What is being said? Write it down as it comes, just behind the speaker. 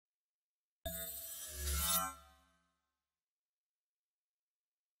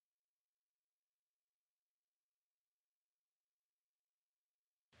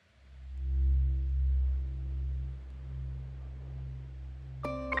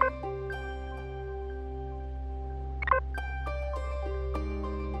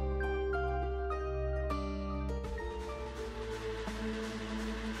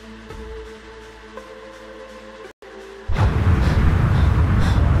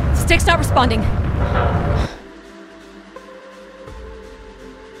Stick's not responding.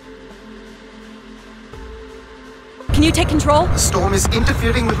 Can you take control? The storm is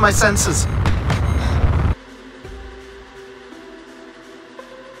interfering with my senses.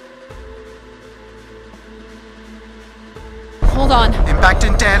 Hold on. Impact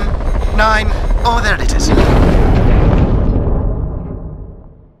in 10, 9, oh, there it is.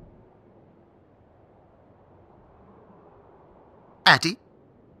 Addie?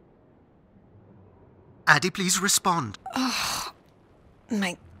 Addie, please respond.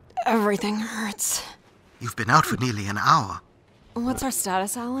 Everything hurts. You've been out for nearly an hour. What's our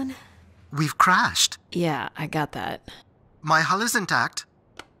status, Alan? We've crashed. Yeah, I got that. My hull is intact.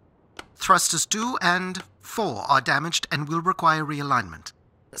 Thrusters 2 and 4 are damaged and will require realignment.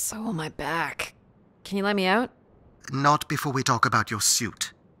 So will my back. Can you let me out? Not before we talk about your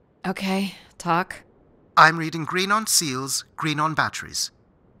suit. Okay, talk. I'm reading green on seals, green on batteries.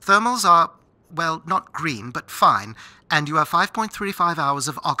 Thermals are, well, not green, but fine, and you have 5.35 hours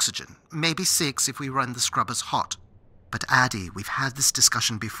of oxygen, maybe 6 if we run the scrubbers hot. But Addie, we've had this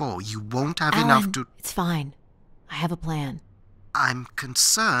discussion before. You won't have enough to... It's fine. I have a plan. I'm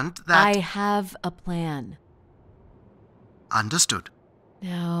concerned that... I have a plan. Understood.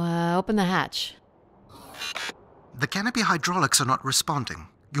 Now, open the hatch. The canopy hydraulics are not responding.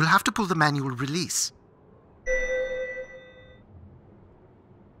 You'll have to pull the manual release.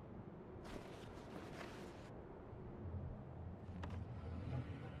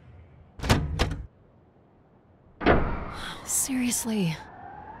 Seriously.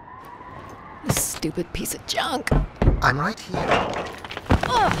 This stupid piece of junk. I'm right here.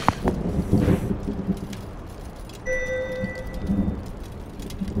 Ugh.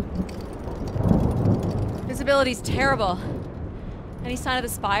 Visibility's terrible. Any sign of the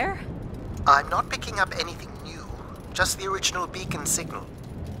spire? I'm not picking up anything new, just the original beacon signal.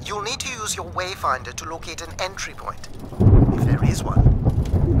 You'll need to use your wayfinder to locate an entry point, if there is one.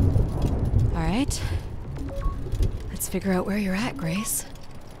 All right. Let's figure out where you're at, Grace.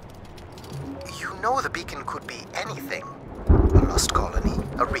 You know the beacon could be anything. A lost colony,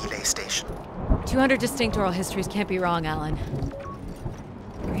 a relay station. 200 distinct oral histories can't be wrong, Alan.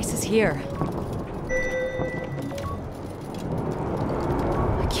 Grace is here.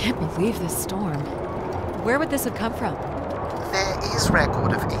 I can't believe this storm. Where would this have come from? There is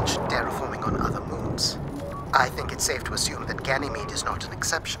record of ancient terraforming on other moons. I think it's safe to assume that Ganymede is not an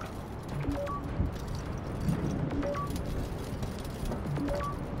exception.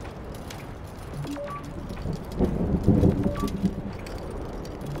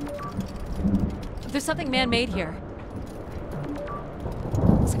 There's something man-made here.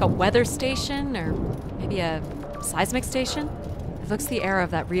 It's like a weather station, or maybe a seismic station. It looks the era of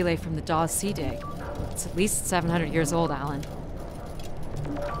that relay from the Dawes Sea dig. It's at least 700 years old, Alan.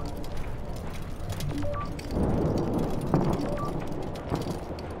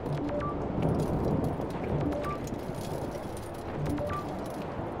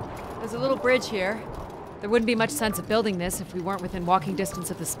 There's a little bridge here. There wouldn't be much sense of building this if we weren't within walking distance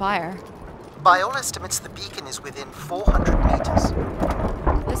of the spire. By all estimates, the beacon is within 400 meters.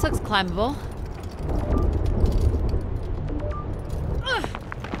 This looks climbable. Ugh.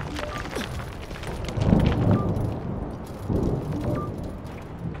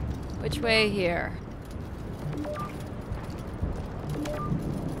 Which way here?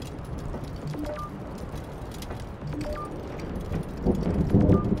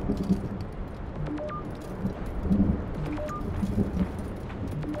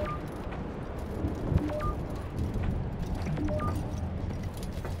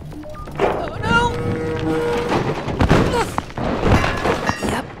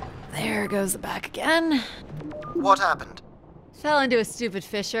 Goes the back again. What happened? Fell into a stupid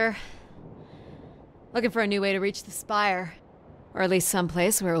fissure. Looking for a new way to reach the spire. Or at least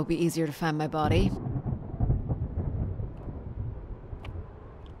someplace where it will be easier to find my body.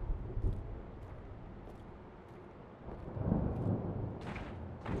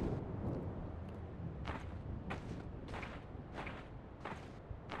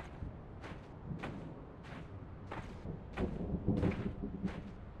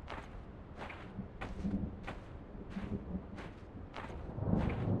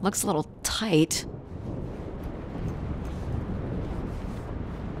 Looks a little tight.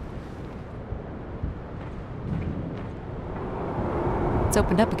 It's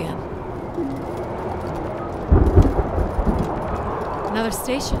opened up again. Another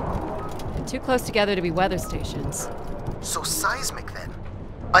station. They're too close together to be weather stations. So seismic then?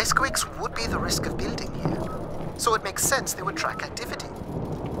 Icequakes would be the risk of building here. So it makes sense they would track activity.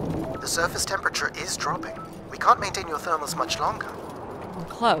 The surface temperature is dropping. We can't maintain your thermals much longer. We're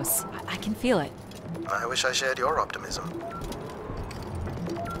close. I can feel it. I wish I shared your optimism.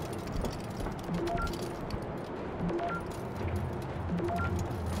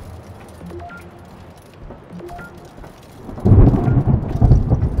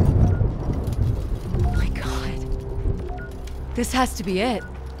 My God. This has to be it.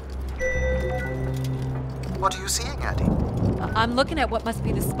 What are you seeing, Addie? I'm looking at what must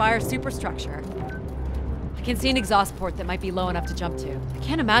be the Spire superstructure. I can see an exhaust port that might be low enough to jump to. I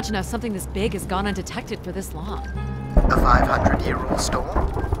can't imagine how something this big has gone undetected for this long. A 500-year-old storm?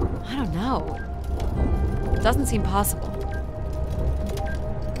 I don't know. It doesn't seem possible.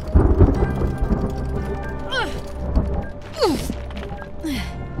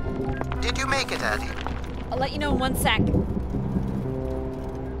 Did you make it, Addie? I'll let you know in 1 sec.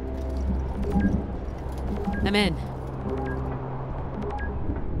 I'm in.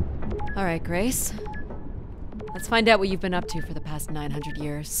 All right, Grace. Let's find out what you've been up to for the past 900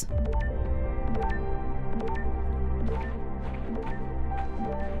 years.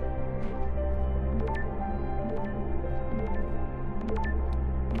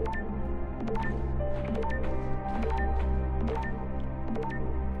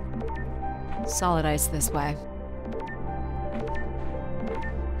 Solid ice this way.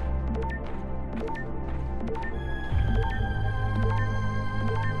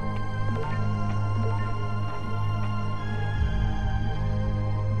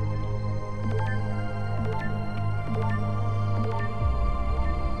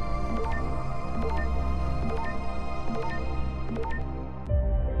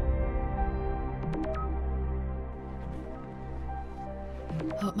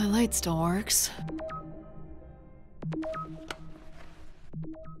 Hope my light still works.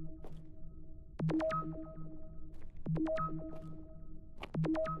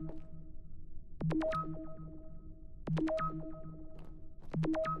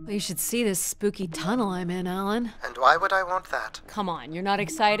 Well, you should see this spooky tunnel I'm in, Alan. And why would I want that? Come on, you're not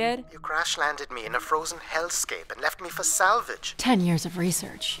excited? You crash-landed me in a frozen hellscape and left me for salvage. 10 years of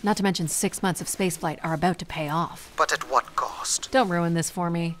research, not to mention 6 months of spaceflight, are about to pay off. But at what cost? Don't ruin this for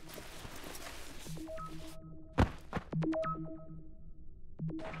me.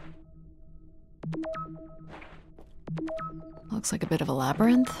 Looks like a bit of a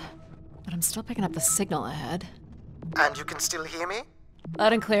labyrinth, but I'm still picking up the signal ahead. And you can still hear me?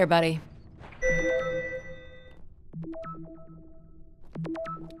 Loud and clear, buddy.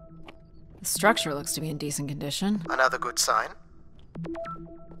 The structure looks to be in decent condition. Another good sign.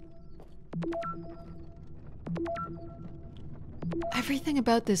 Everything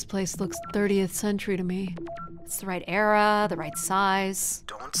about this place looks 30th century to me. It's the right era, the right size.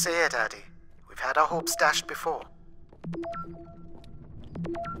 Don't say it, Addie. We've had our hopes dashed before.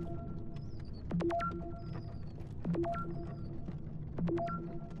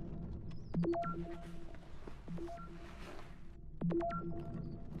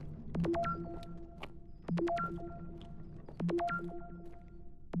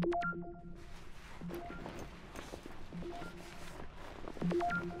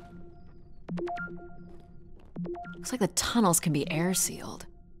 Looks like the tunnels can be air sealed.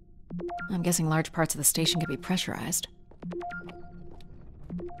 I'm guessing large parts of the station can be pressurized.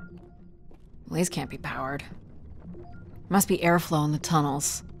 Well, these can't be powered. Must be airflow in the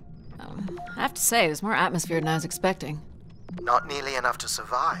tunnels. I have to say, there's more atmosphere than I was expecting. Not nearly enough to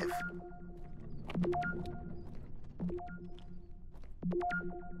survive.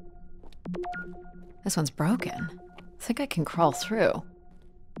 This one's broken. I think I can crawl through.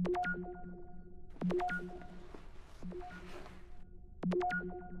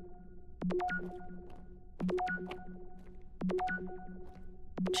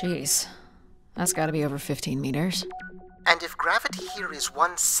 Jeez, that's gotta be over 15 meters. And if gravity here is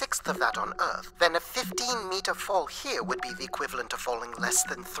 1/6 of that on Earth, then a 15-meter fall here would be the equivalent of falling less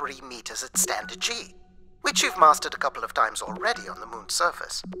than 3 meters at standard G, which you've mastered a couple of times already on the moon's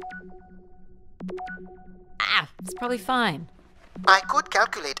surface. It's probably fine. I could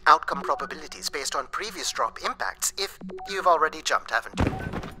calculate outcome probabilities based on previous drop impacts if you've already jumped, haven't you?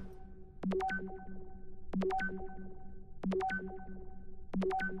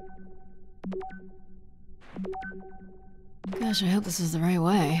 Gosh, I hope this is the right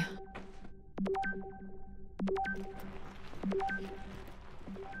way.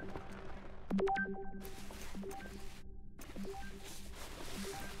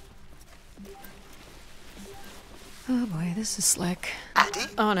 Oh boy, this is slick. Addie?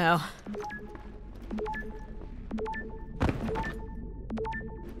 Oh no.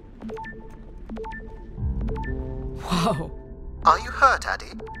 Whoa. Are you hurt,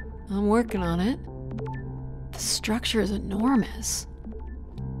 Addie? I'm working on it. The structure is enormous.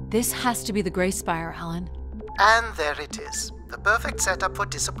 This has to be the Gray Spire, Alan. And there it is. The perfect setup for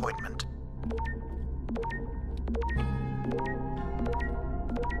disappointment.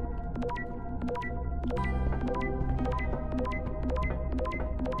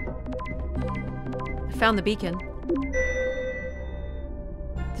 I found the beacon.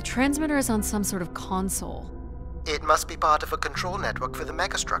 The transmitter is on some sort of console. It must be part of a control network for the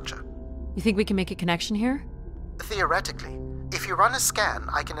megastructure. You think we can make a connection here? Theoretically. If you run a scan,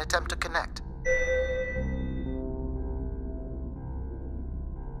 I can attempt to connect.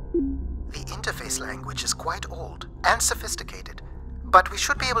 The interface language is quite old and sophisticated, but we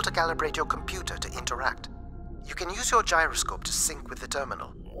should be able to calibrate your computer to interact. You can use your gyroscope to sync with the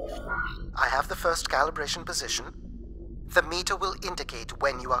terminal. I have the first calibration position. The meter will indicate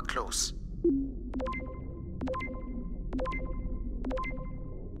when you are close.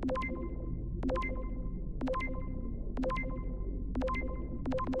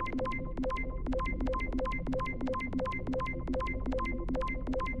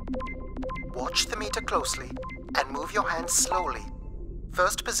 Watch the meter closely and move your hands slowly.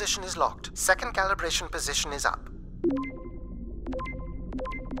 First position is locked. Second calibration position is up.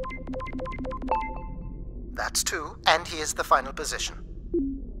 That's 2, and here's the final position.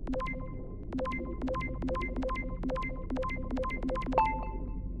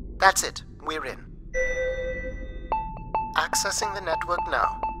 That's it. We're in. Accessing the network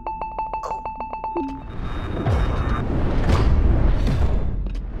now. Oh.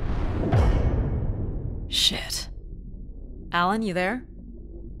 Shit. Alan, you there?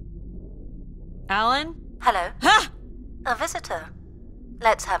 Alan? Hello. Ha! A visitor.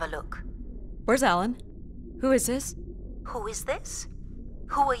 Let's have a look. Where's Alan? Who is this? Who is this?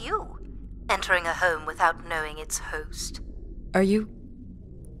 Who are you? Entering a home without knowing its host. Are you...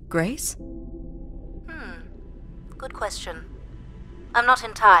 Grace? Good question. I'm not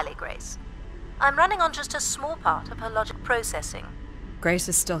entirely Grace. I'm running on just a small part of her logic processing. Grace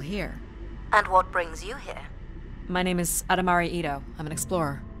is still here. And what brings you here? My name is Adamari Ito. I'm an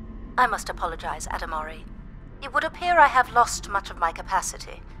explorer. I must apologize, Adamari. It would appear I have lost much of my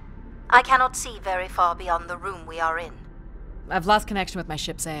capacity. I cannot see very far beyond the room we are in. I've lost connection with my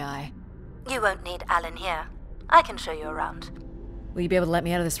ship's AI. You won't need Alan here. I can show you around. Will you be able to let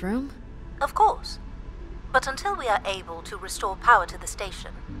me out of this room? Of course. But until we are able to restore power to the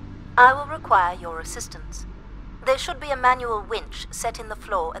station, I will require your assistance. There should be a manual winch set in the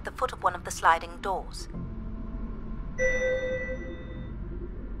floor at the foot of one of the sliding doors.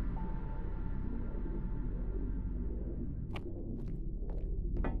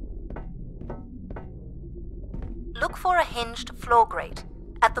 Look for a hinged floor grate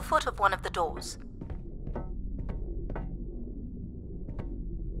at the foot of one of the doors.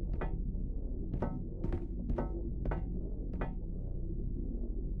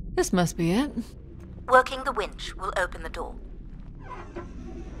 This must be it. Working the winch will open the door.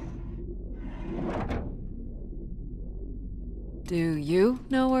 Do you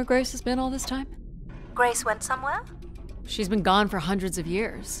know where Grace has been all this time? Grace went somewhere? She's been gone for hundreds of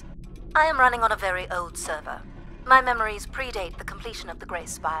years. I am running on a very old server. My memories predate the completion of the Gray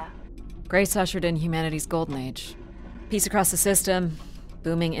Spire. Grace ushered in humanity's golden age. Peace across the system,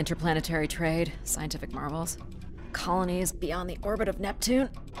 booming interplanetary trade, scientific marvels, colonies beyond the orbit of Neptune.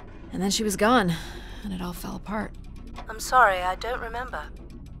 And then she was gone, and it all fell apart. I'm sorry, I don't remember.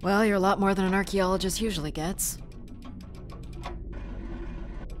 Well, you're a lot more than an archaeologist usually gets.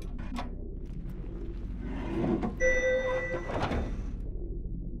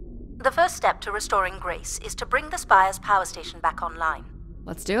 The first step to restoring Grace is to bring the Spire's power station back online.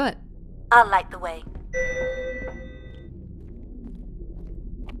 Let's do it. I'll light the way.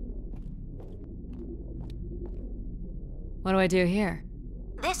 What do I do here?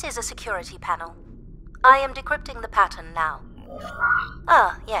 This is a security panel. I am decrypting the pattern now.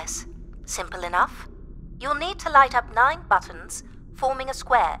 Ah, yes. Simple enough. You'll need to light up 9 buttons, forming a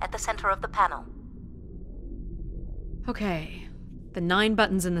square at the center of the panel. Okay, the 9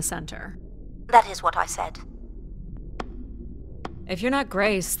 buttons in the center. That is what I said. If you're not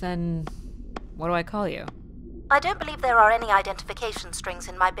Grace, then what do I call you? I don't believe there are any identification strings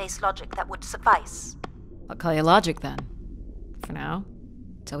in my base logic that would suffice. I'll call you Logic then. For now.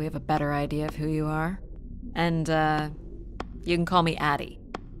 Till we have a better idea of who you are. And, you can call me Addie.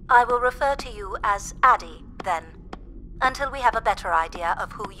 I will refer to you as Addie, then. Until we have a better idea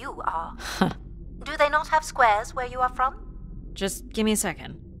of who you are. Do they not have squares where you are from? Just give me a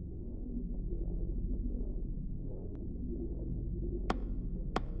second.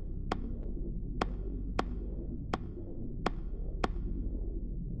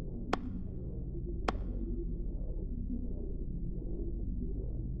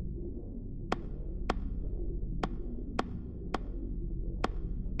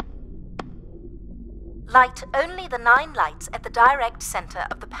 Light only the 9 lights at the direct center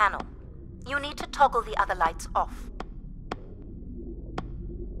of the panel. You need to toggle the other lights off.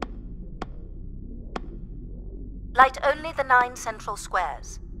 Light only the 9 central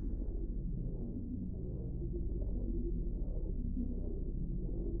squares.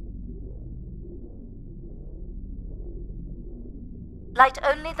 Light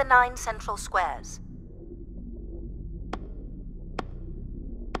only the 9 central squares.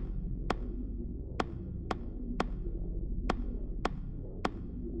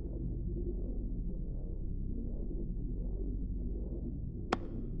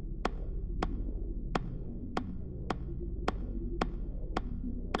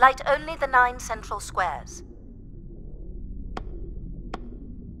 Light only the 9 central squares.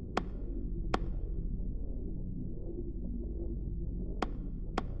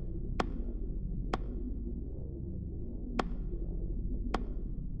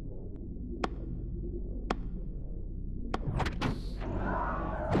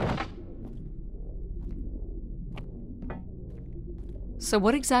 So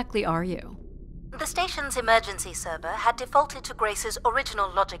what exactly are you? The station's emergency server had defaulted to Grace's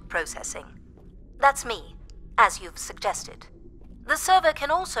original logic processing. That's me, as you've suggested. The server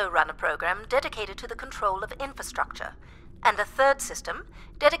can also run a program dedicated to the control of infrastructure, and a third system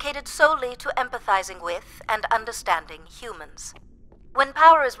dedicated solely to empathizing with and understanding humans. When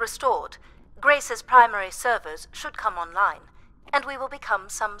power is restored, Grace's primary servers should come online, and we will become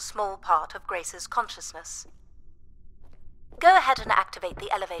some small part of Grace's consciousness. Go ahead and activate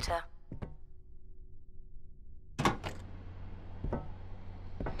the elevator.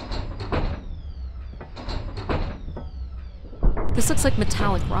 This looks like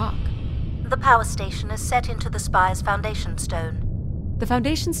metallic rock. The power station is set into the spire's foundation stone. The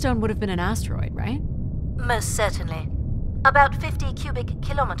foundation stone would have been an asteroid, right? Most certainly. About 50 cubic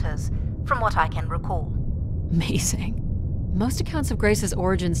kilometers, from what I can recall. Amazing. Most accounts of Grace's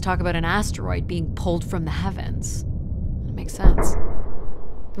origins talk about an asteroid being pulled from the heavens. That makes sense.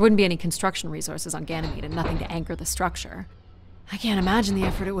 There wouldn't be any construction resources on Ganymede and nothing to anchor the structure. I can't imagine the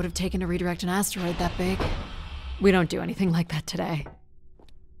effort it would have taken to redirect an asteroid that big. We don't do anything like that today.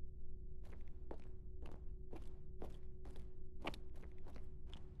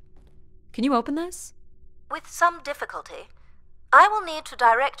 Can you open this? With some difficulty. I will need to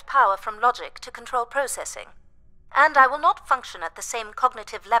direct power from logic to control processing. And I will not function at the same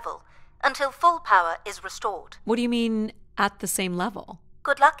cognitive level until full power is restored. What do you mean, at the same level?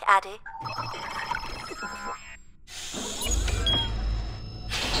 Good luck, Addie.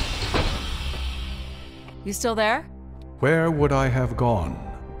 You still there? Where would I have gone?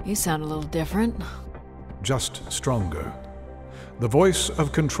 You sound a little different. Just stronger. The voice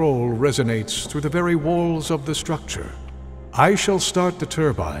of control resonates through the very walls of the structure. I shall start the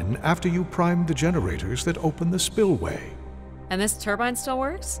turbine after you prime the generators that open the spillway. And this turbine still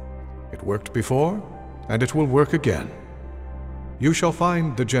works? It worked before, and it will work again. You shall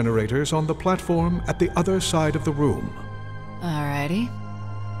find the generators on the platform at the other side of the room. Alrighty.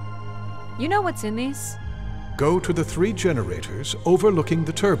 You know what's in these? Go to the 3 generators overlooking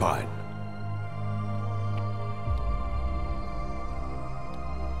the turbine.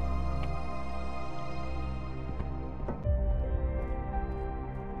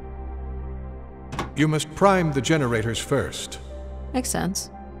 You must prime the generators first. Makes sense.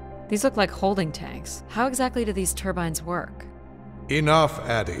 These look like holding tanks. How exactly do these turbines work? Enough,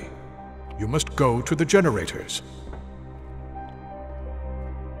 Addie. You must go to the generators.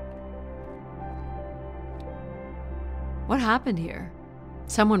 What happened here?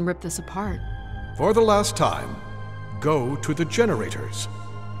 Someone ripped this apart. For the last time, go to the generators.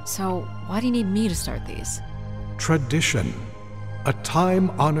 So, why do you need me to start these? Tradition. A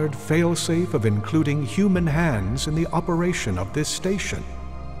time-honored failsafe of including human hands in the operation of this station.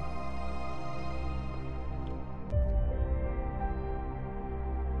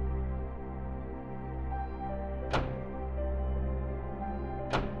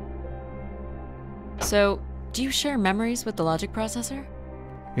 So, do you share memories with the logic processor?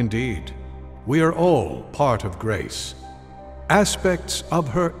 Indeed. We are all part of Grace. Aspects of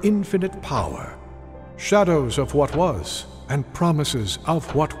her infinite power. Shadows of what was, and promises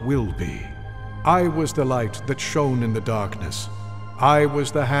of what will be. I was the light that shone in the darkness. I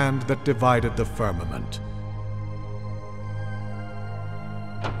was the hand that divided the firmament.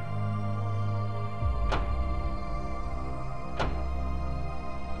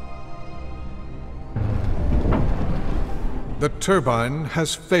 The turbine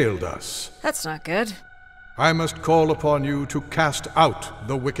has failed us. That's not good. I must call upon you to cast out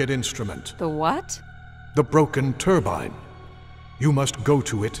the wicked instrument. The what? The broken turbine. You must go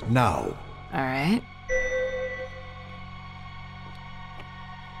to it now. Alright.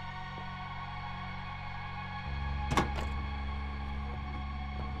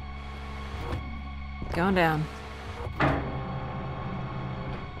 Going down.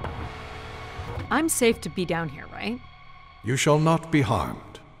 I'm safe to be down here, right? You shall not be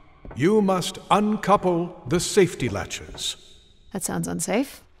harmed. You must uncouple the safety latches. That sounds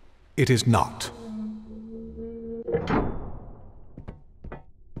unsafe. It is not.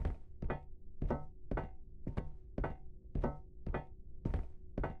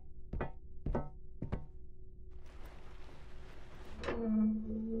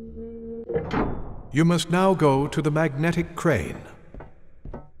 You must now go to the magnetic crane.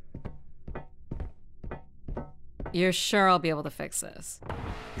 You're sure I'll be able to fix this?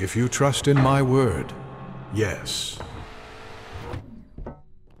 If you trust in my word, yes.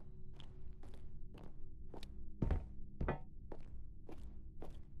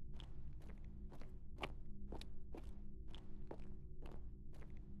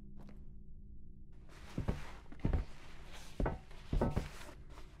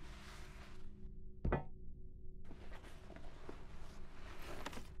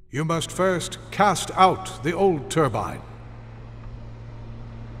 You must first cast out the old turbine.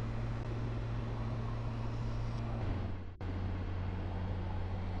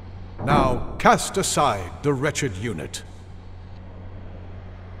 Now cast aside the wretched unit.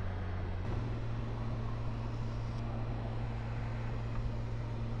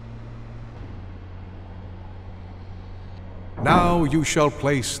 Now you shall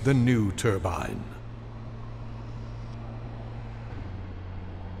place the new turbine.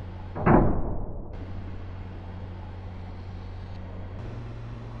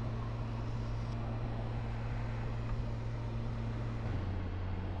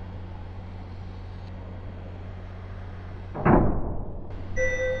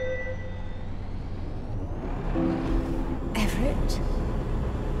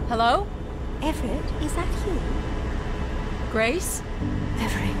 Hello? Everett, is that you? Grace?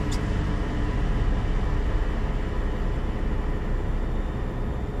 Everett.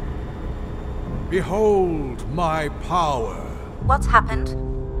 Behold my power. What's happened?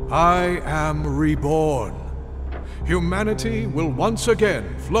 I am reborn. Humanity will once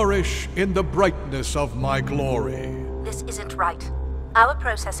again flourish in the brightness of my glory. This isn't right. Our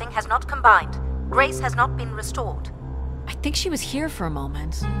processing has not combined. Grace has not been restored. I think she was here for a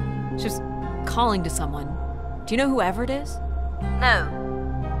moment. She was calling to someone. Do you know who Everett is?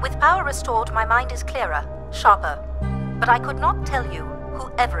 No. With power restored, my mind is clearer, sharper. But I could not tell you who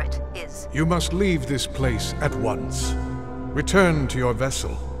Everett is. You must leave this place at once. Return to your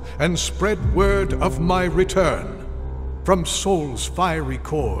vessel, and spread word of my return. From Sol's fiery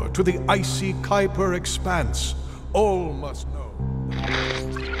core to the icy Kuiper expanse, all must know.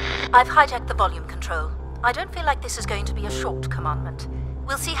 I've hijacked the volume control. I don't feel like this is going to be a short commandment.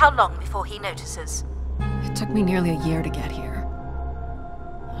 We'll see how long before he notices. It took me nearly a year to get here.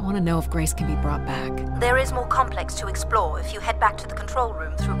 I want to know if Grace can be brought back. There is more complex to explore if you head back to the control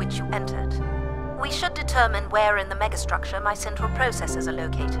room through which you entered. We should determine where in the megastructure my central processors are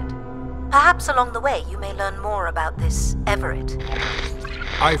located. Perhaps along the way you may learn more about this Everett.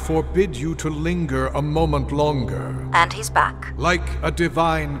 I forbid you to linger a moment longer. And he's back. Like a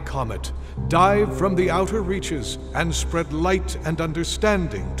divine comet, dive from the outer reaches and spread light and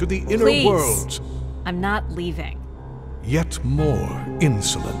understanding to the inner Please. worlds. I'm not leaving. Yet more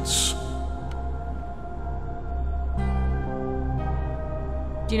insolence.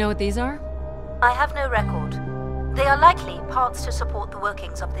 Do you know what these are? I have no record. They are likely parts to support the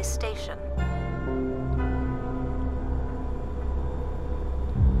workings of this station.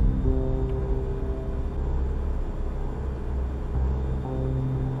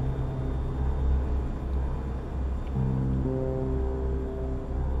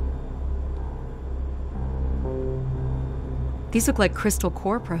 These look like crystal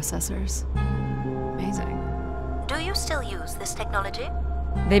core processors. Amazing. Do you still use this technology?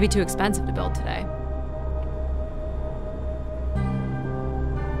 They'd be too expensive to build today.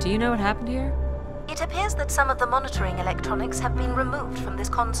 Do you know what happened here? It appears that some of the monitoring electronics have been removed from this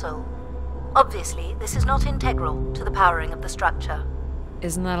console. Obviously, this is not integral to the powering of the structure.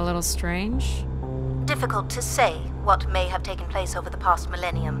 Isn't that a little strange? Difficult to say what may have taken place over the past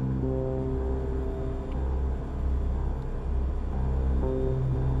millennium.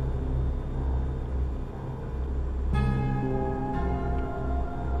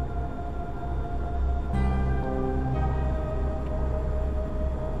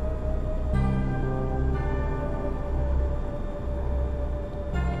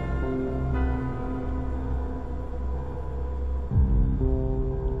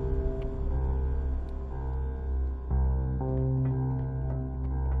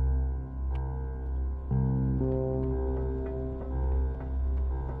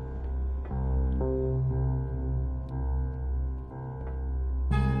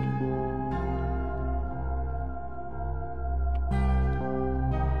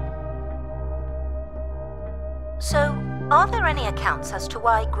 So, are there any accounts as to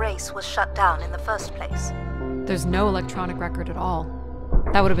why Grace was shut down in the first place? There's no electronic record at all.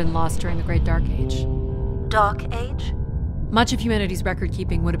 That would have been lost during the Great Dark Age. Dark Age? Much of humanity's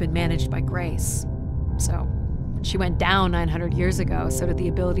record-keeping would have been managed by Grace. So, when she went down 900 years ago, so did the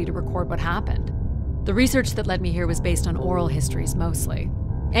ability to record what happened. The research that led me here was based on oral histories mostly,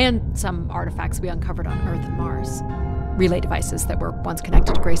 and some artifacts we uncovered on Earth and Mars. Relay devices that were once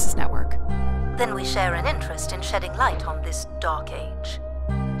connected to Grace's network. Then we share an interest in shedding light on this Dark Age.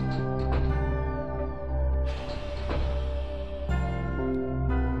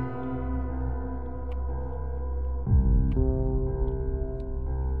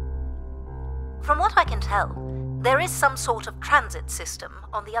 From what I can tell, there is some sort of transit system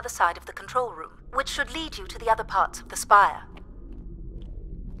on the other side of the control room, which should lead you to the other parts of the spire.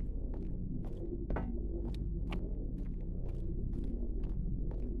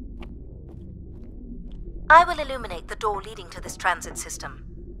 I will illuminate the door leading to this transit system.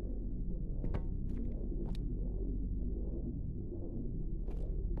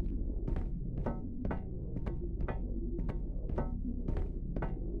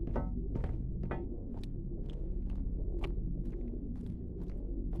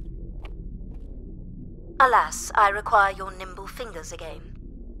 Alas, I require your nimble fingers again.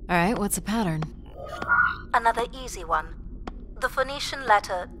 Alright, what's the pattern? Another easy one. The Phoenician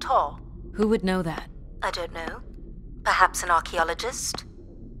letter Tau. Who would know that? I don't know. Perhaps an archaeologist?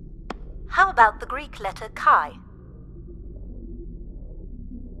 How about the Greek letter Chi?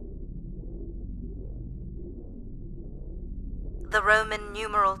 The Roman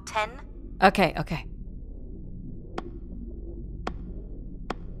numeral 10? Okay.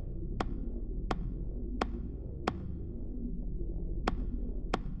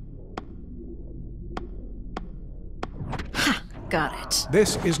 Ha! Got it.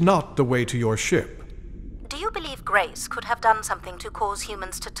 This is not the way to your ship. Do you believe Grace could have done something to cause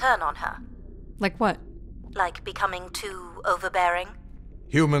humans to turn on her? Like what? Like becoming too overbearing?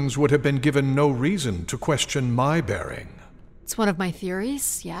 Humans would have been given no reason to question my bearing. It's one of my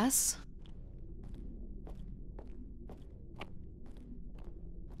theories, yes.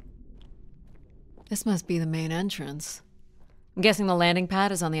 This must be the main entrance. I'm guessing the landing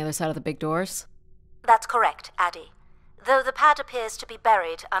pad is on the other side of the big doors? That's correct, Addie. Though the pad appears to be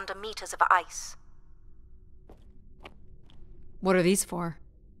buried under meters of ice. What are these for?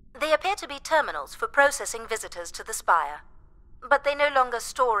 They appear to be terminals for processing visitors to the spire, but they no longer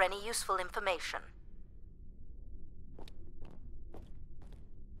store any useful information.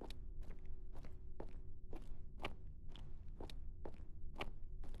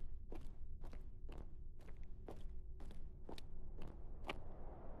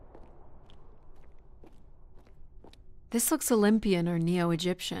 This looks Olympian or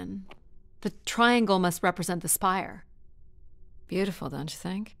Neo-Egyptian. The triangle must represent the spire. Beautiful, don't you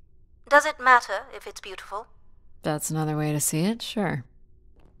think? Does it matter if it's beautiful? That's another way to see it, sure.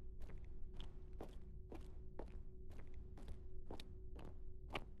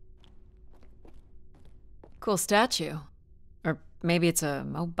 Cool statue. Or maybe it's a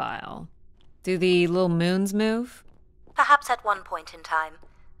mobile. Do the little moons move? Perhaps at one point in time,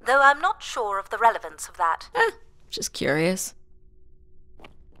 though I'm not sure of the relevance of that. Just curious.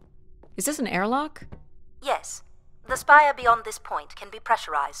 Is this an airlock? Yes. The spire beyond this point can be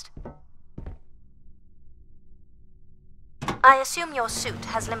pressurized. I assume your suit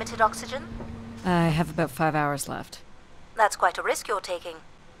has limited oxygen? I have about 5 hours left. That's quite a risk you're taking.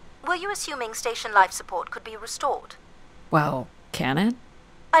 Were you assuming station life support could be restored? Well, can it?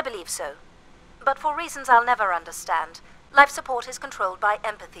 I believe so. But for reasons I'll never understand, life support is controlled by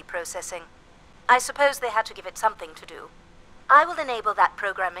empathy processing. I suppose they had to give it something to do. I will enable that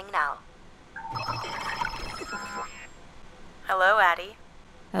programming now. Hello, Addie.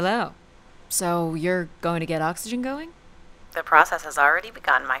 Hello. So you're going to get oxygen going? The process has already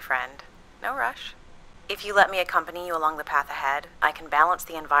begun, my friend. No rush. If you let me accompany you along the path ahead, I can balance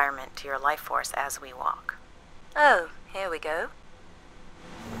the environment to your life force as we walk. Oh, here we go.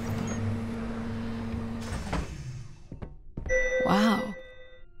 Wow.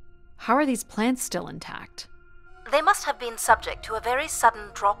 How are these plants still intact? They must have been subject to a very sudden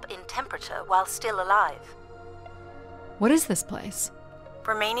drop in temperature while still alive. What is this place?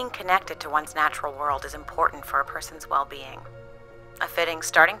 Remaining connected to one's natural world is important for a person's well-being. A fitting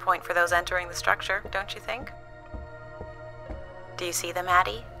starting point for those entering the structure, don't you think? Do you see them,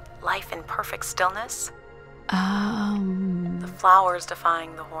 Addie? Life in perfect stillness? The flowers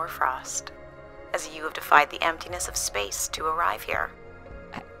defying the hoarfrost, as you have defied the emptiness of space to arrive here.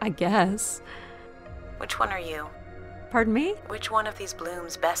 I guess. Which one are you? Pardon me? Which one of these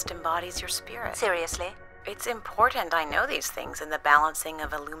blooms best embodies your spirit? Seriously? It's important I know these things in the balancing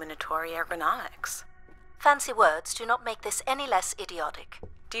of illuminatory ergonomics. Fancy words do not make this any less idiotic.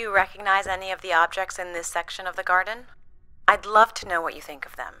 Do you recognize any of the objects in this section of the garden? I'd love to know what you think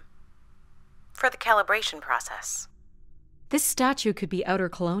of them. For the calibration process. This statue could be outer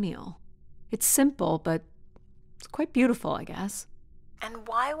colonial. It's simple, but it's quite beautiful, I guess. And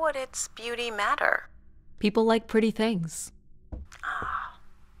why would its beauty matter? People like pretty things. Ah,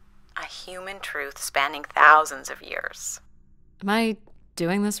 a human truth spanning thousands of years. Am I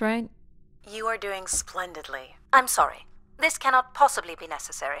doing this right? You are doing splendidly. I'm sorry. This cannot possibly be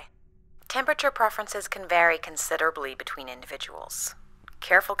necessary. Temperature preferences can vary considerably between individuals.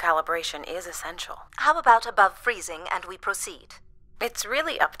 Careful calibration is essential. How about above freezing and we proceed? It's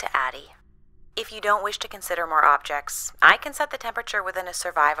really up to Addie. If you don't wish to consider more objects, I can set the temperature within a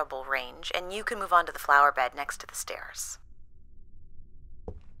survivable range, and you can move on to the flower bed next to the stairs.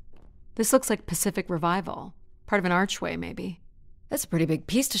 This looks like Pacific Revival. Part of an archway, maybe. That's a pretty big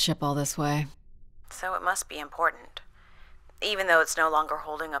piece to ship all this way. So it must be important, even though it's no longer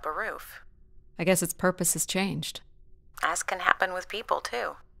holding up a roof. I guess its purpose has changed. As can happen with people,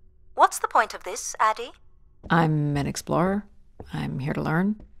 too. What's the point of this, Addie? I'm an explorer. I'm here to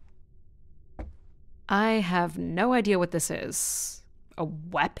learn. I have no idea what this is. A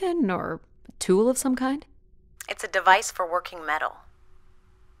weapon or a tool of some kind? It's a device for working metal.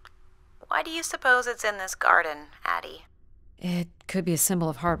 Why do you suppose it's in this garden, Addie? It could be a symbol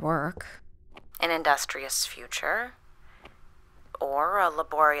of hard work. An industrious future? Or a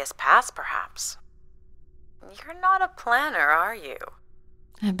laborious past, perhaps? You're not a planner, are you?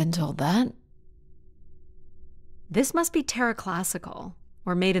 I've been told that. This must be Terra Classical,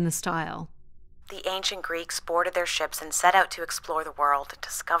 or made in the style. The ancient Greeks boarded their ships and set out to explore the world,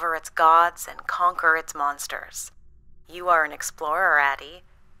 discover its gods, and conquer its monsters. You are an explorer, Addie.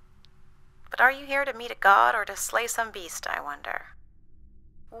 But are you here to meet a god or to slay some beast, I wonder?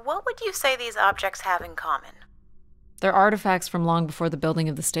 What would you say these objects have in common? They're artifacts from long before the building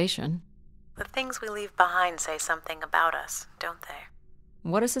of the station. The things we leave behind say something about us, don't they?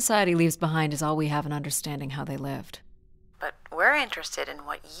 What a society leaves behind is all we have in understanding how they lived. But we're interested in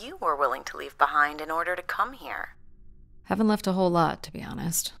what you were willing to leave behind in order to come here. Haven't left a whole lot, to be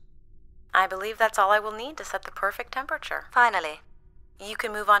honest. I believe that's all I will need to set the perfect temperature. Finally. You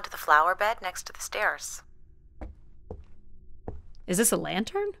can move on to the flower bed next to the stairs. Is this a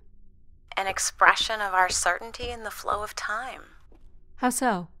lantern? An expression of our certainty in the flow of time. How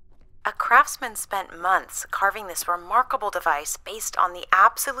so? A craftsman spent months carving this remarkable device based on the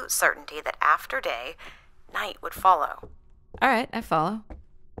absolute certainty that after day, night would follow. All right, I follow.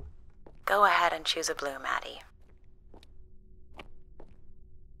 Go ahead and choose a blue, Maddie.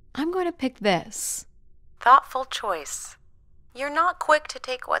 I'm going to pick this. Thoughtful choice. You're not quick to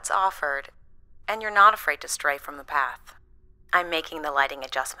take what's offered, and you're not afraid to stray from the path. I'm making the lighting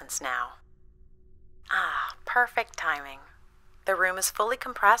adjustments now. Ah, perfect timing. The room is fully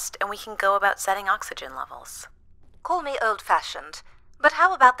compressed, and we can go about setting oxygen levels. Call me old-fashioned, but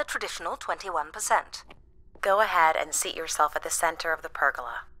how about the traditional 21%? Go ahead and seat yourself at the center of the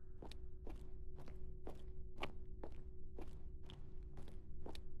pergola.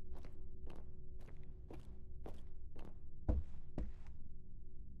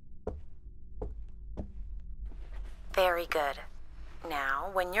 Very good. Now,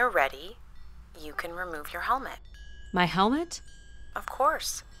 when you're ready, you can remove your helmet. My helmet? Of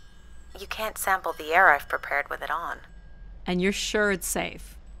course. You can't sample the air I've prepared with it on. And you're sure it's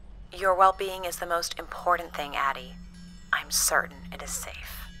safe? Your well-being is the most important thing, Addie. I'm certain it is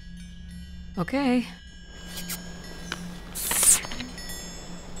safe. Okay.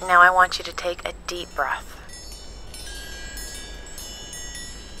 Now I want you to take a deep breath.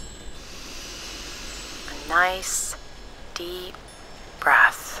 A nice, deep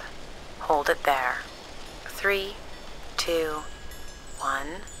breath. Hold it there. 3, 2, 1,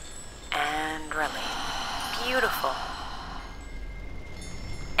 and release. Beautiful.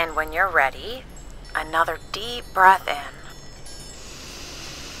 And when you're ready, another deep breath in.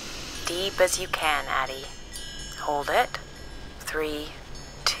 Deep as you can, Addie. Hold it. 3,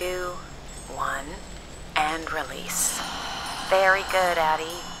 2, 1, and release. Very good,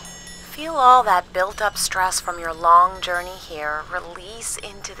 Addie. Feel all that built-up stress from your long journey here release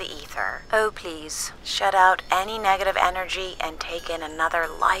into the ether. Oh, please. Shut out any negative energy and take in another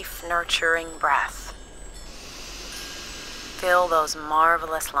life-nurturing breath. Fill those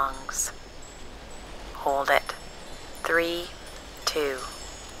marvelous lungs. Hold it. 3, 2,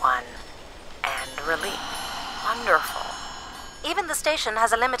 1, and release. Wonderful. Even the station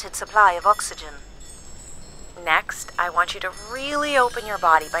has a limited supply of oxygen. Next, I want you to really open your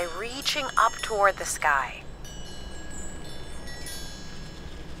body by reaching up toward the sky.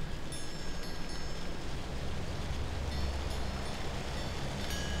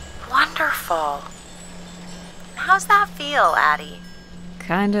 Wonderful. How's that feel, Addie?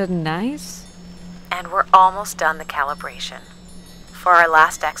 Kinda nice? And we're almost done the calibration. For our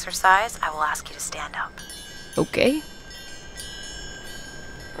last exercise, I will ask you to stand up. Okay.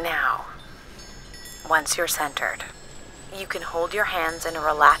 Now, once you're centered, you can hold your hands in a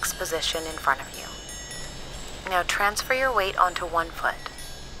relaxed position in front of you. Now transfer your weight onto one foot.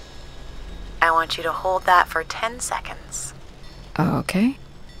 I want you to hold that for 10 seconds. Okay.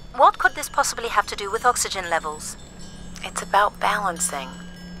 What could this possibly have to do with oxygen levels? It's about balancing.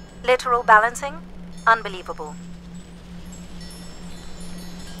 Literal balancing? Unbelievable.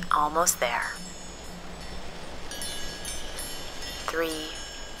 Almost there. 3,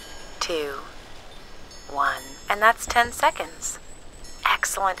 2, 1. And that's 10 seconds.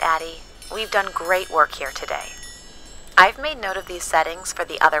 Excellent, Addie. We've done great work here today. I've made note of these settings for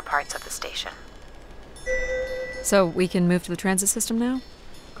the other parts of the station. So we can move to the transit system now?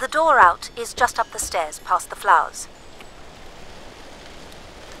 The door out is just up the stairs past the flowers.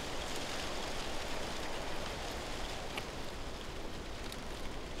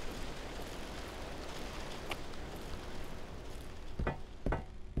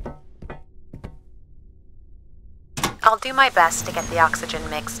 I'll do my best to get the oxygen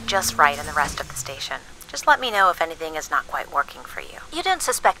mix just right in the rest of the station. Just let me know if anything is not quite working for you. You don't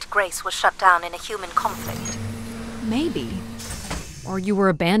suspect Grace was shut down in a human conflict? Maybe. Or you were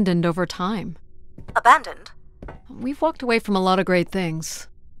abandoned over time. Abandoned? We've walked away from a lot of great things.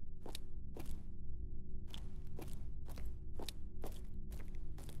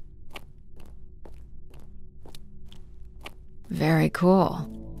 Very cool.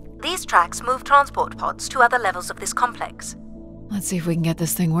 These tracks move transport pods to other levels of this complex. Let's see if we can get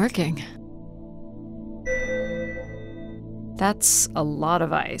this thing working. That's a lot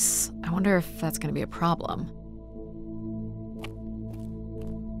of ice. I wonder if that's going to be a problem.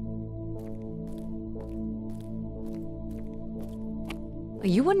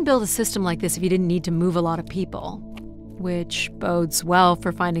 You wouldn't build a system like this if you didn't need to move a lot of people, which bodes well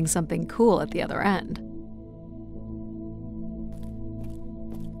for finding something cool at the other end.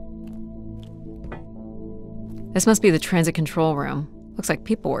 This must be the transit control room. Looks like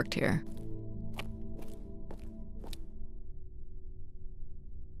people worked here.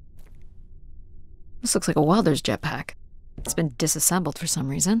 This looks like a welder's jetpack. It's been disassembled for some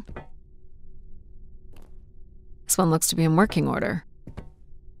reason. This one looks to be in working order.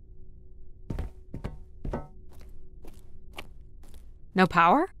 No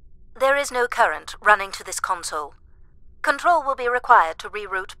power? There is no current running to this console. Control will be required to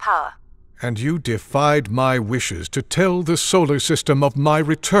reroute power. And you defied my wishes to tell the solar system of my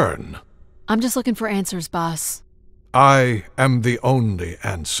return. I'm just looking for answers, boss. I am the only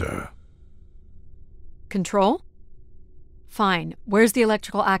answer. Control? Fine. Where's the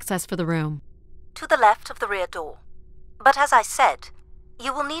electrical access for the room? To the left of the rear door. But as I said,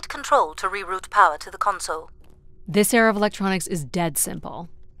 you will need control to reroute power to the console. This era of electronics is dead simple.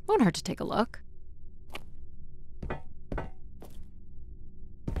 Won't hurt to take a look.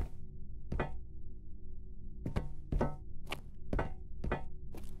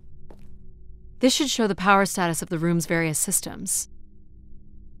 This should show the power status of the room's various systems.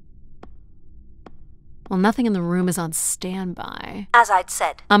 Well, nothing in the room is on standby. As I'd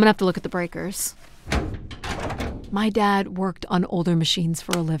said. I'm gonna have to look at the breakers. My dad worked on older machines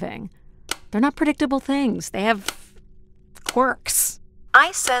for a living. They're not predictable things. They have quirks.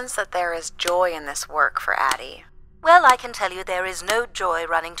 I sense that there is joy in this work for Addie. Well, I can tell you there is no joy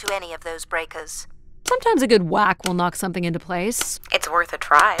running to any of those breakers. Sometimes a good whack will knock something into place. It's worth a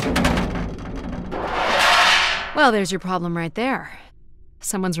try. Well, there's your problem right there.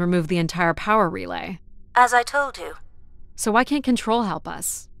 Someone's removed the entire power relay. As I told you. So why can't Control help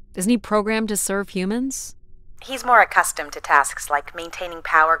us? Isn't he programmed to serve humans? He's more accustomed to tasks like maintaining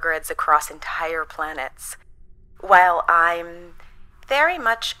power grids across entire planets, while I'm very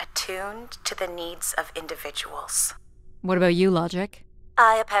much attuned to the needs of individuals. What about you, Logic?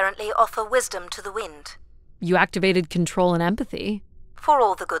 I apparently offer wisdom to the wind. You activated Control and Empathy. For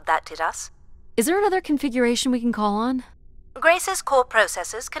all the good that did us. Is there another configuration we can call on? Grace's core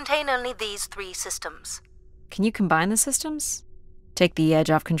processors contain only these 3 systems. Can you combine the systems? Take the edge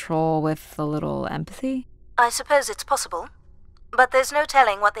off Control with a little Empathy? I suppose it's possible. But there's no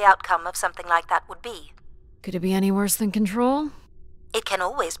telling what the outcome of something like that would be. Could it be any worse than Control? It can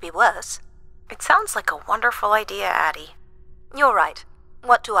always be worse. It sounds like a wonderful idea, Addie. You're right.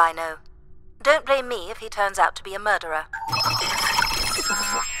 What do I know? Don't blame me if he turns out to be a murderer.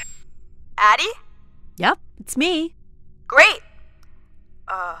 Addie? Yep, it's me. Great!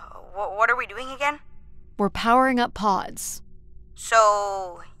 What are we doing again? We're powering up pods.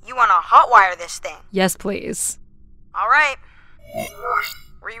 So, you want to hotwire this thing? Yes, please. Alright.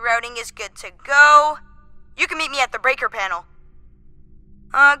 Rerouting is good to go. You can meet me at the breaker panel.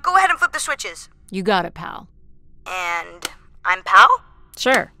 Go ahead and flip the switches. You got it, pal. And I'm Pal?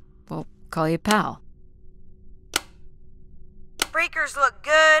 Sure. We'll call you pal. Breakers look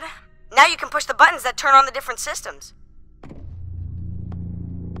good. Now you can push the buttons that turn on the different systems.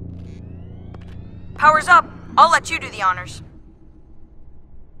 Power's up. I'll let you do the honors.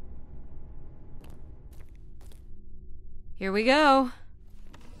 Here we go.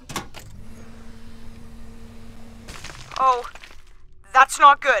 Oh, that's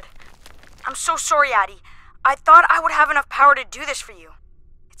not good. I'm so sorry, Addie. I thought I would have enough power to do this for you.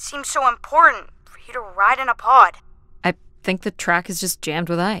 It seems so important for you to ride in a pod. I think the track is just jammed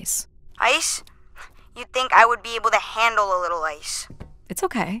with ice. Ice? You'd think I would be able to handle a little ice. It's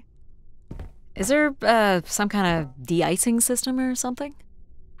okay. Is there, some kind of de-icing system or something?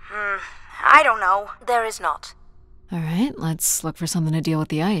 I don't know. There is not. All right, let's look for something to deal with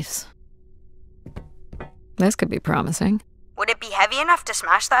the ice. This could be promising. Would it be heavy enough to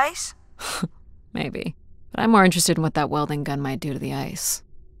smash the ice? Maybe. But I'm more interested in what that welding gun might do to the ice.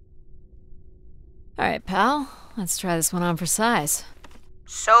 All right, pal. Let's try this one on for size.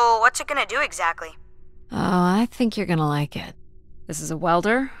 So, what's it gonna do exactly? Oh, I think you're gonna like it. This is a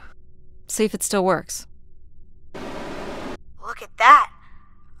welder. See if it still works. Look at that.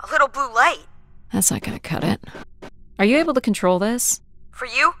 A little blue light. That's not gonna cut it. Are you able to control this? For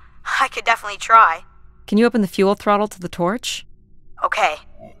you, I could definitely try. Can you open the fuel throttle to the torch? Okay.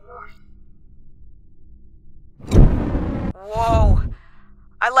 Whoa.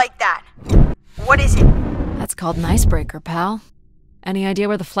 I like that. What is it? That's called an icebreaker, pal. Any idea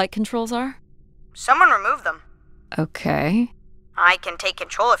where the flight controls are? Someone removed them. Okay. I can take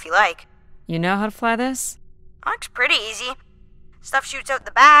control if you like. You know how to fly this? Looks pretty easy. Stuff shoots out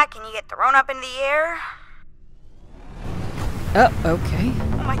the back and you get thrown up in the air. Oh, okay.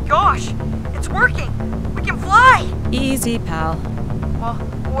 Oh my gosh! It's working! We can fly! Easy, pal. Well,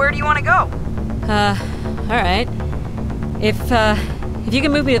 where do you want to go? Alright. If you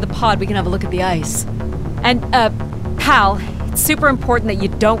can move me to the pod, we can have a look at the ice. And, pal, it's super important that you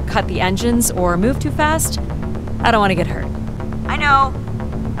don't cut the engines or move too fast. I don't want to get hurt. I know,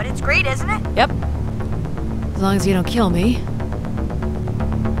 but it's great, isn't it? Yep. As long as you don't kill me.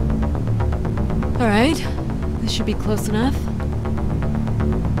 Alright. This should be close enough.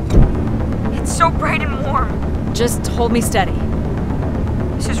 It's so bright and warm. Just hold me steady.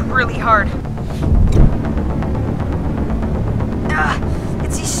 This is really hard.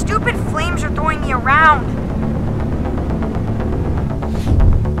 It's these stupid flames are throwing me around.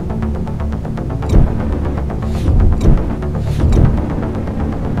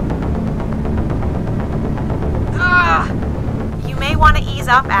 You may want to ease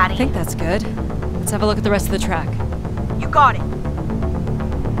up, Addie. I think that's good. Let's have a look at the rest of the track. You got it.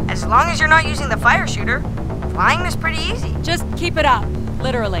 As long as you're not using the fire shooter, flying is pretty easy. Just keep it up,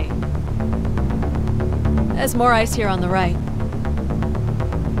 literally. There's more ice here on the right.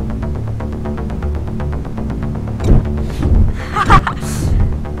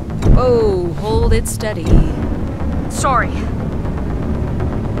 Whoa, hold it steady. Sorry.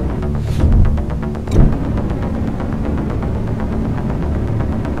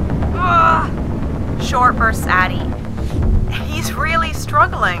 Short bursts, Addie. He's really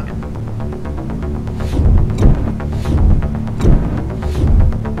struggling.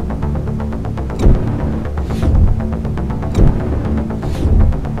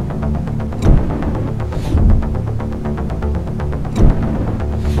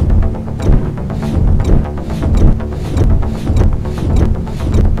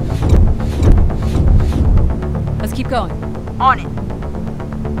 Let's keep going. On it.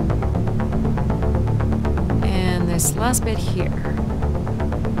 And this last bit here.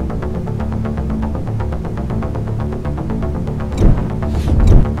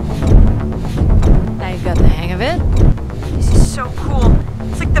 Now you've got the hang of it. This is so cool.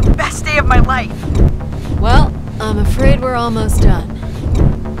 It's like the best day of my life. Well, I'm afraid we're almost done.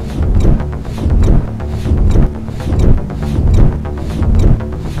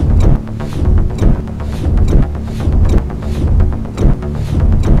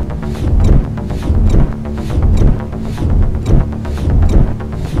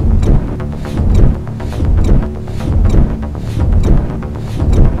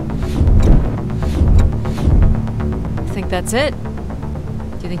 Think that's it?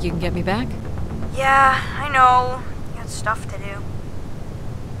 Do you think you can get me back? Yeah, I know. You got stuff to do.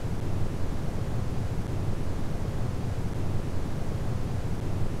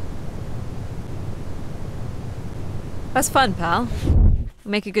 That's fun, pal.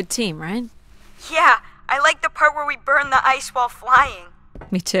 We make a good team, right? Yeah, I like the part where we burn the ice while flying.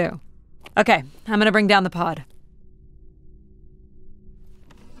 Me too. Okay, I'm gonna bring down the pod.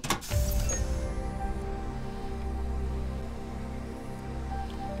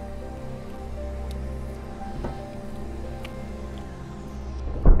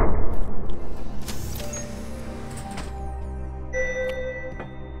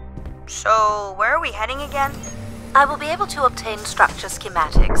 So, where are we heading again? I will be able to obtain structure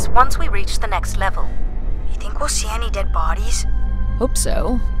schematics once we reach the next level. You think we'll see any dead bodies? Hope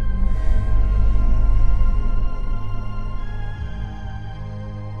so.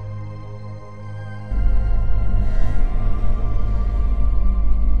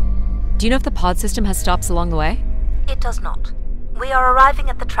 Do you know if the pod system has stops along the way? It does not. We are arriving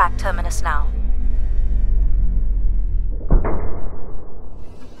at the track terminus now.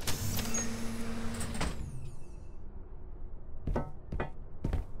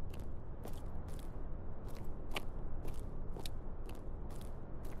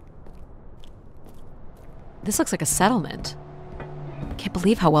 This looks like a settlement. Can't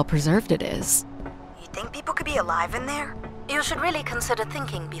believe how well preserved it is. You think people could be alive in there? You should really consider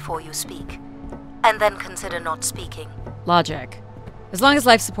thinking before you speak. And then consider not speaking. Logic. As long as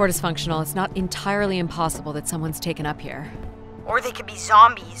life support is functional, it's not entirely impossible that someone's taken up here. Or they could be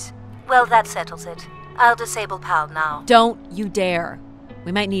zombies. Well, that settles it. I'll disable Pal now. Don't you dare.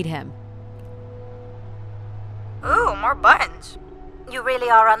 We might need him. Ooh, more buttons. You really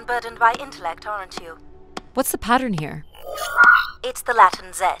are unburdened by intellect, aren't you? What's the pattern here? It's the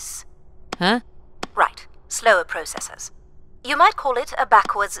Latin zes. Huh? Right. Slower processors. You might call it a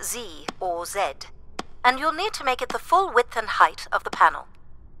backwards Z or Z. And you'll need to make it the full width and height of the panel.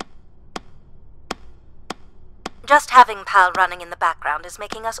 Just having PAL running in the background is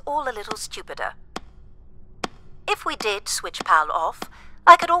making us all a little stupider. If we did switch PAL off,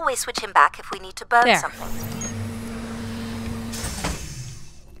 I could always switch him back if we need to burn something.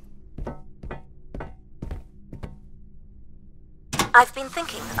 I've been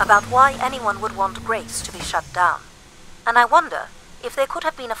thinking about why anyone would want Grace to be shut down. And I wonder if there could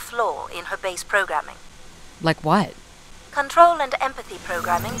have been a flaw in her base programming. Like what? Control and empathy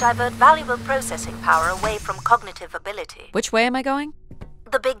programming divert valuable processing power away from cognitive ability. Which way am I going?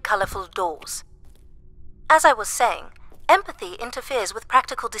 The big colorful doors. As I was saying, empathy interferes with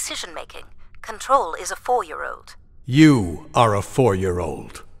practical decision-making. Control is a 4-year-old. You are a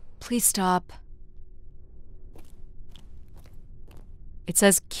 4-year-old. Please stop. It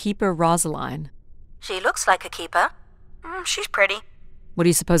says Keeper Rosaline. She looks like a keeper. She's pretty. What do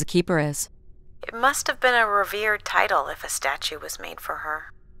you suppose a keeper is? It must have been a revered title if a statue was made for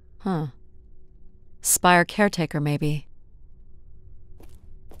her. Huh. Spire caretaker, maybe.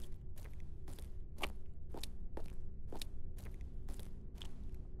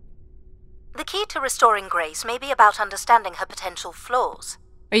 The key to restoring Grace may be about understanding her potential flaws.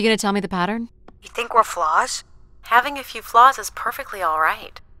 Are you going to tell me the pattern? You think we're flaws? Having a few flaws is perfectly all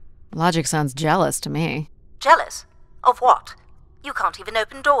right. Logic sounds jealous to me. Jealous? Of what? You can't even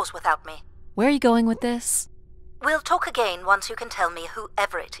open doors without me. Where are you going with this? We'll talk again once you can tell me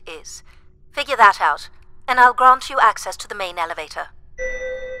whoever it is. Figure that out, and I'll grant you access to the main elevator.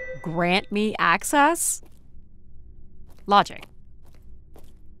 Grant me access? Logic.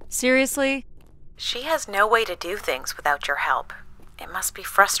 Seriously? She has no way to do things without your help. It must be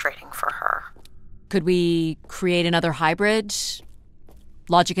frustrating for her. Could we create another hybrid?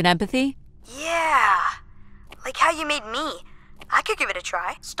 Logic and empathy? Yeah. Like how you made me. I could give it a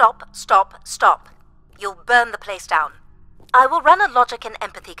try. Stop, stop, stop. You'll burn the place down. I will run a logic and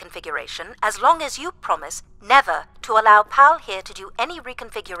empathy configuration as long as you promise never to allow Pal here to do any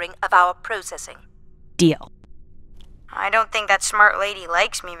reconfiguring of our processing. Deal. I don't think that smart lady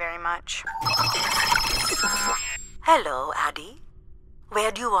likes me very much. Hello, Addie.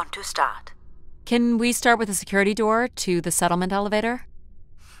 Where do you want to start? Can we start with the security door to the settlement elevator?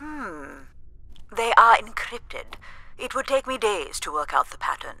 They are encrypted. It would take me days to work out the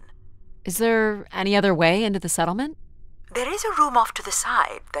pattern. Is there any other way into the settlement? There is a room off to the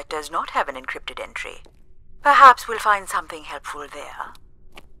side that does not have an encrypted entry. Perhaps we'll find something helpful there.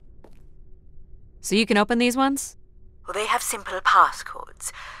 So you can open these ones? They have simple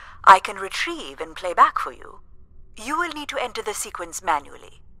passcodes. I can retrieve and play back for you. You will need to enter the sequence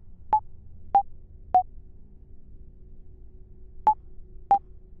manually.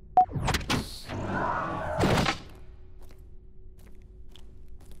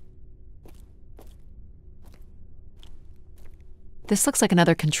 This looks like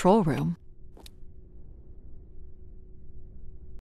another control room.